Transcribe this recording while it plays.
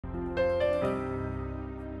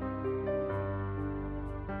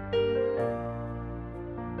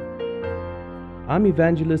I'm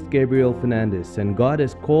Evangelist Gabriel Fernandes, and God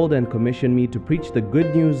has called and commissioned me to preach the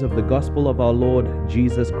good news of the gospel of our Lord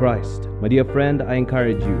Jesus Christ. My dear friend, I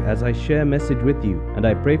encourage you as I share a message with you, and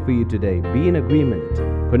I pray for you today. Be in agreement,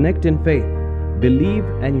 connect in faith, believe,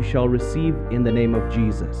 and you shall receive in the name of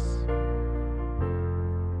Jesus.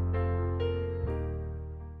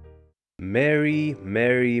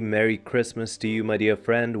 Merry Christmas to you, my dear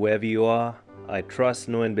friend, wherever you are. I trust,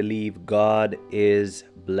 know, and believe God is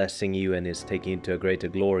blessing you and is taking you to a greater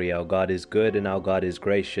glory. Our God is good and our God is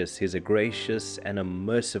gracious. He's a gracious and a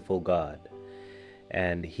merciful God,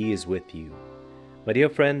 and He is with you. My dear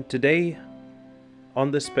friend, today,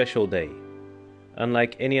 on this special day,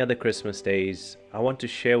 unlike any other Christmas days, I want to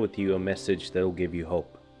share with you a message that will give you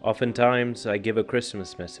hope. Oftentimes, I give a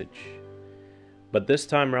Christmas message, but this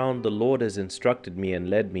time around, the Lord has instructed me and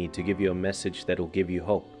led me to give you a message that will give you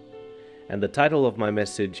hope. And the title of my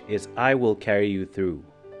message is, I Will Carry You Through.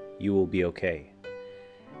 You will be okay.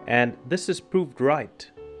 And this is proved right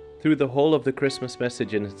through the whole of the Christmas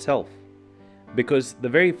message in itself. Because the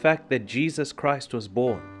very fact that Jesus Christ was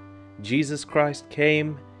born, Jesus Christ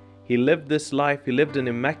came, He lived this life, He lived an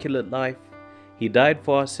immaculate life, He died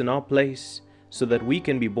for us in our place so that we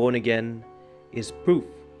can be born again, is proof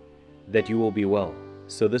that you will be well.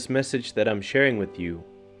 So this message that I'm sharing with you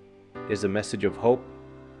is a message of hope,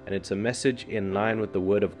 and it's a message in line with the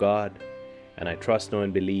Word of God, and I trust, know,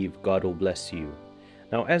 and believe God will bless you.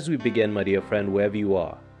 Now, as we begin, my dear friend, wherever you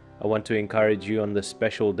are, I want to encourage you on this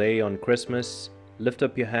special day on Christmas, lift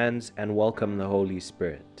up your hands and welcome the Holy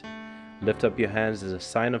Spirit. Lift up your hands as a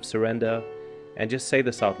sign of surrender, and just say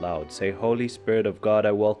this out loud. Say, Holy Spirit of God,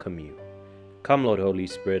 I welcome you. Come, Lord Holy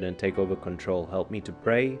Spirit, and take over control. Help me to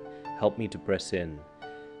pray. Help me to press in.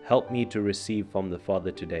 Help me to receive from the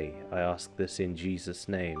Father today. I ask this in Jesus'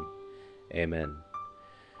 name. Amen.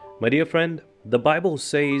 My dear friend, the Bible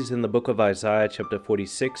says in the book of Isaiah chapter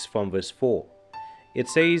 46 from verse 4, it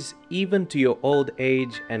says, even to your old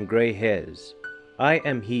age and gray hairs, I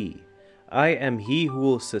am He who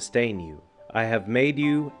will sustain you. I have made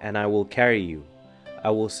you and I will carry you. I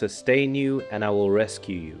will sustain you and I will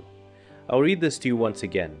rescue you. I'll read this to you once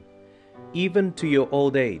again. Even to your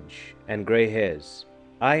old age and gray hairs,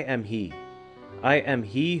 I am He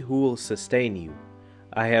who will sustain you.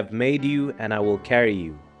 I have made you and I will carry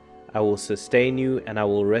you. I will sustain you and I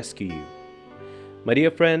will rescue you. My dear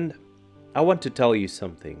friend, I want to tell you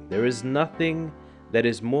something. There is nothing that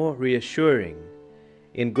is more reassuring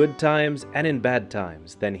in good times and in bad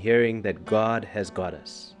times than hearing that God has got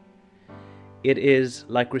us. It is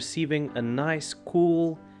like receiving a nice,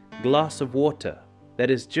 cool glass of water that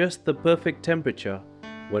is just the perfect temperature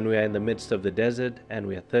when we are in the midst of the desert and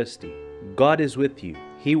we are thirsty. God is with you.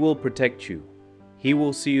 He will protect you. He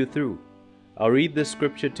will see you through. I'll read this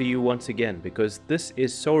scripture to you once again because this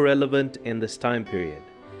is so relevant in this time period,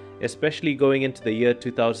 especially going into the year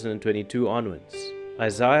 2022 onwards.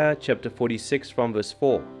 Isaiah chapter 46 from verse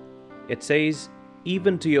 4. It says,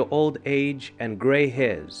 even to your old age and gray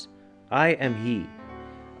hairs, I am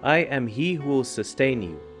He who will sustain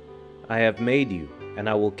you. I have made you and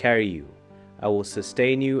I will carry you. I will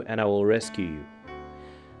sustain you and I will rescue you.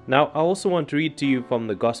 Now, I also want to read to you from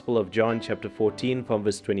the Gospel of John chapter 14 from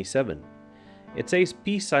verse 27. It says,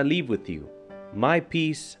 peace I leave with you. My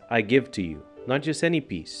peace I give to you. Not just any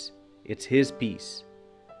peace. It's His peace.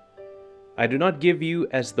 I do not give you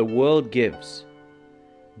as the world gives.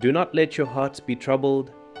 Do not let your hearts be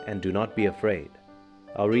troubled and do not be afraid.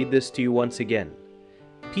 I'll read this to you once again.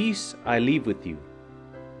 Peace I leave with you.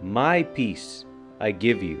 My peace I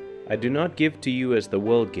give you. I do not give to you as the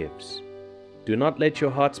world gives. Do not let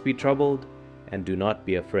your hearts be troubled, and do not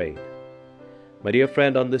be afraid. My dear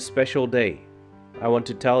friend, on this special day, I want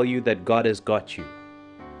to tell you that God has got you.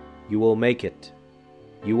 You will make it.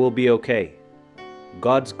 You will be okay.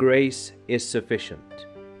 God's grace is sufficient.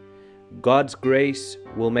 God's grace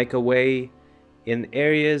will make a way in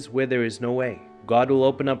areas where there is no way. God will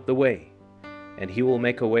open up the way, and He will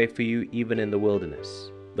make a way for you even in the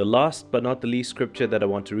wilderness. The last but not the least scripture that I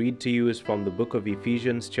want to read to you is from the book of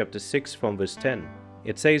Ephesians chapter 6 from verse 10.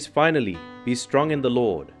 It says, finally, be strong in the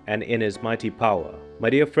Lord and in His mighty power. My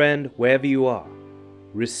dear friend, wherever you are,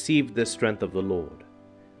 receive the strength of the Lord.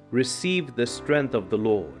 Receive the strength of the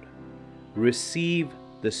Lord. Receive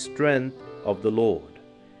the strength of the Lord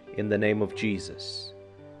in the name of Jesus.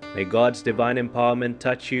 May God's divine empowerment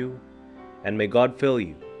touch you, and may God fill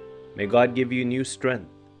you. May God give you new strength,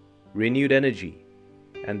 renewed energy,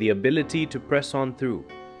 and the ability to press on through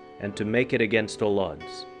and to make it against all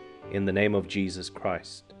odds in the name of Jesus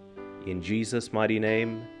Christ. In Jesus' mighty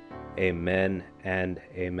name, amen and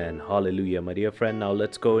amen. Hallelujah. My dear friend, now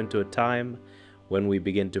let's go into a time when we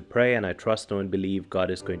begin to pray, and I trust, know, and believe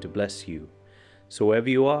God is going to bless you. So wherever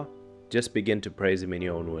you are, just begin to praise Him in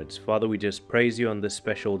your own words. Father, we just praise You on this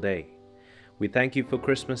special day. We thank You for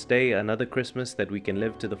Christmas Day, another Christmas that we can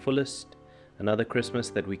live to the fullest, another Christmas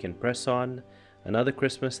that we can press on, another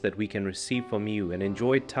Christmas that we can receive from You and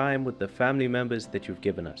enjoy time with the family members that You've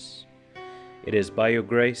given us. It is by Your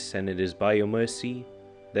grace and it is by Your mercy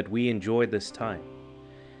that we enjoy this time.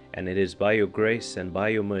 And it is by Your grace and by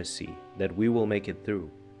Your mercy that we will make it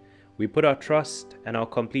through. We put our trust and our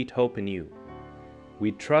complete hope in You.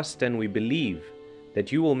 We trust and we believe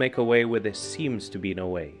that You will make a way where there seems to be no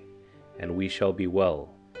way, and we shall be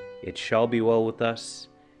well. It shall be well with us,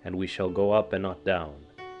 and we shall go up and not down.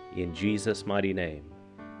 In Jesus' mighty name,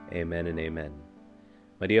 amen and amen.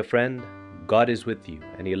 My dear friend, God is with you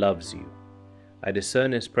and He loves you. I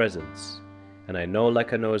discern His presence. And I know,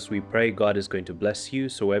 like I know, as we pray, God is going to bless you.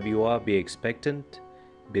 So wherever you are, be expectant,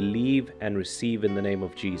 believe, and receive in the name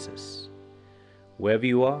of Jesus. Wherever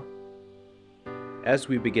you are, as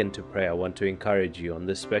we begin to pray, I want to encourage you on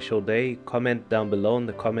this special day. Comment down below in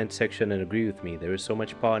the comment section and agree with me. There is so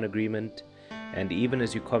much power in agreement. And even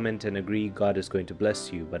as you comment and agree, God is going to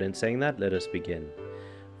bless you. But in saying that, let us begin.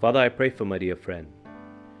 Father, I pray for my dear friend.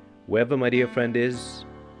 Wherever my dear friend is,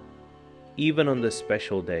 even on this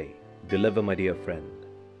special day, deliver my dear friend,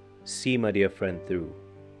 see my dear friend through,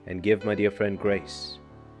 and give my dear friend grace.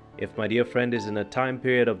 If my dear friend is in a time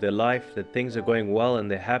period of their life that things are going well and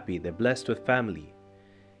they're happy, they're blessed with family,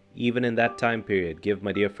 even in that time period, give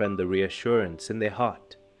my dear friend the reassurance in their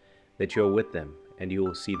heart that you're with them and you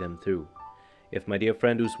will see them through. If my dear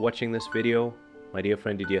friend who's watching this video, my dear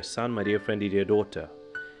friend, dear son, my dear friend, dear daughter,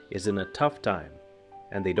 is in a tough time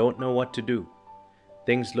and they don't know what to do,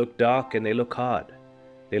 things look dark and they look hard,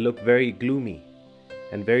 they look very gloomy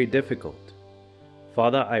and very difficult.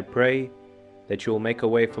 Father, I pray that you will make a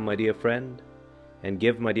way for my dear friend and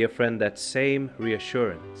give my dear friend that same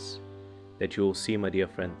reassurance that you will see my dear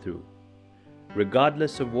friend through.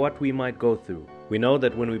 Regardless of what we might go through, we know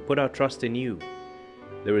that when we put our trust in you,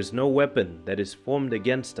 there is no weapon that is formed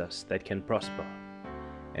against us that can prosper.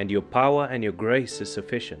 And your power and your grace is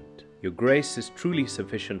sufficient. Your grace is truly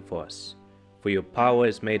sufficient for us, for your power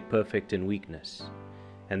is made perfect in weakness.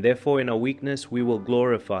 And therefore in our weakness we will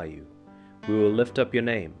glorify you, we will lift up your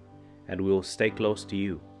name, and we will stay close to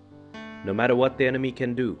you. No matter what the enemy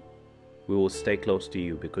can do, we will stay close to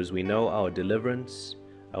you because we know our deliverance,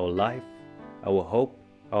 our life, our hope,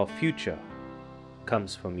 our future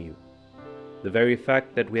comes from you. The very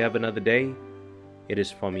fact that we have another day, it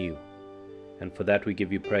is from you. And for that we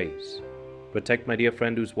give you praise. Protect my dear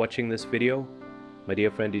friend who's watching this video, my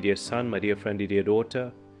dear friend, dear son, my dear friend, dear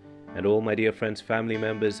daughter, and all my dear friends' family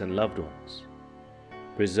members and loved ones.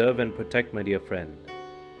 Preserve and protect my dear friend,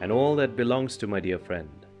 and all that belongs to my dear friend,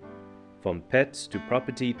 from pets to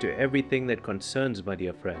property to everything that concerns my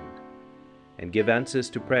dear friend, and give answers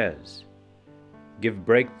to prayers. Give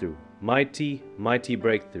breakthrough, mighty, mighty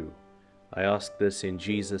breakthrough. I ask this in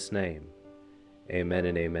Jesus' name. Amen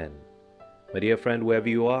and amen. My dear friend, wherever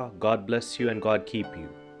you are, God bless you and God keep you.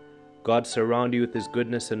 God surround you with His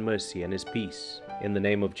goodness and mercy and His peace in the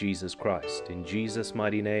name of Jesus Christ. In Jesus'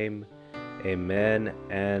 mighty name, amen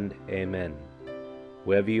and amen.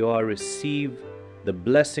 Wherever you are, receive the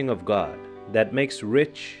blessing of God that makes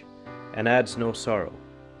rich and adds no sorrow.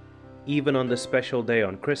 Even on this special day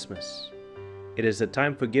on Christmas, it is a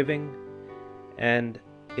time for giving, and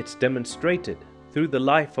it's demonstrated through the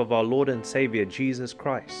life of our Lord and Savior Jesus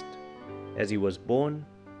Christ, as He was born,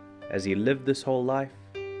 as He lived this whole life,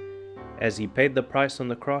 as He paid the price on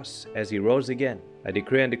the cross, as He rose again. I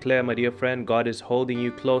decree and declare, my dear friend, God is holding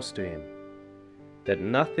you close to Him, that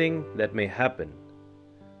nothing that may happen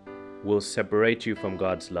will separate you from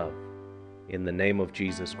God's love. In the name of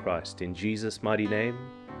Jesus Christ, in Jesus' mighty name,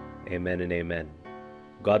 amen and amen.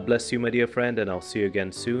 God bless you, my dear friend, and I'll see you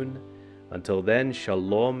again soon. Until then,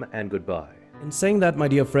 shalom and goodbye. In saying that, my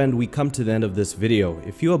dear friend, we come to the end of this video.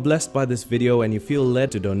 If you are blessed by this video and you feel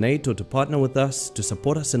led to donate or to partner with us to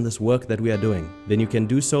support us in this work that we are doing, then you can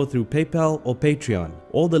do so through PayPal or Patreon.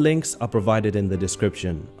 All the links are provided in the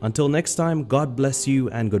description. Until next time, God bless you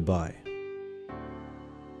and goodbye.